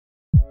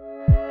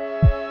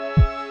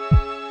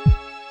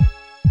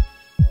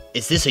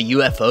Is this a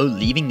UFO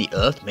leaving the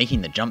Earth,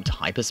 making the jump to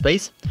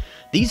hyperspace?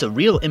 These are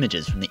real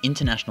images from the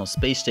International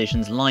Space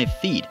Station's live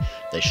feed.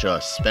 They show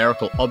a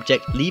spherical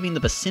object leaving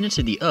the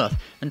vicinity of the Earth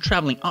and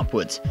traveling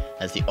upwards.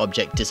 As the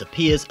object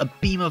disappears, a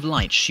beam of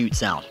light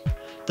shoots out.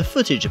 The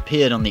footage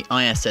appeared on the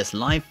ISS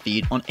live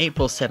feed on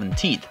April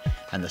 17th,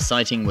 and the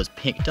sighting was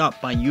picked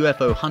up by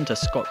UFO hunter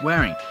Scott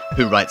Waring,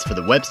 who writes for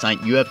the website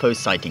UFO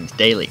Sightings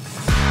Daily.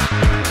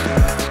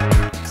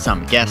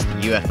 Some guess the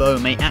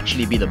UFO may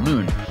actually be the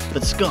moon,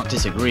 but Scott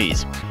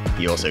disagrees.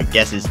 He also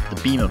guesses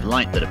the beam of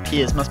light that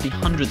appears must be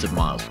hundreds of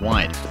miles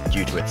wide,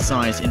 due to its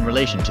size in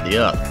relation to the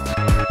Earth.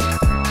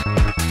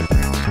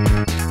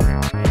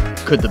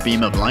 Could the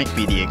beam of light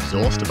be the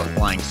exhaust of a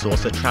flying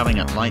saucer traveling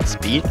at light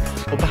speed,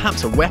 or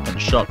perhaps a weapon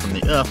shot from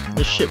the Earth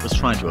the ship was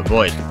trying to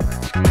avoid?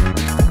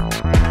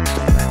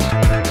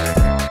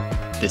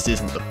 This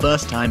isn't the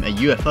first time a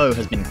UFO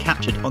has been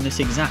captured on this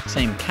exact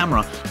same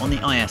camera on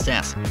the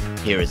ISS.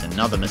 Here is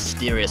another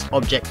mysterious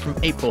object from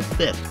April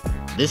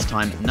 5th. This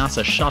time,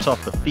 NASA shut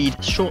off the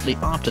feed shortly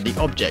after the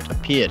object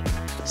appeared.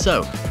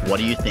 So, what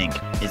do you think?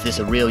 Is this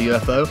a real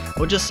UFO,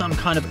 or just some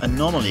kind of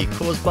anomaly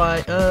caused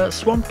by,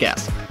 swamp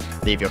gas?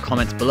 Leave your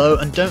comments below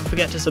and don't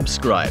forget to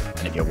subscribe.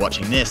 And if you're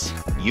watching this,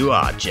 you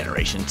are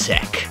Generation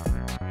Tech.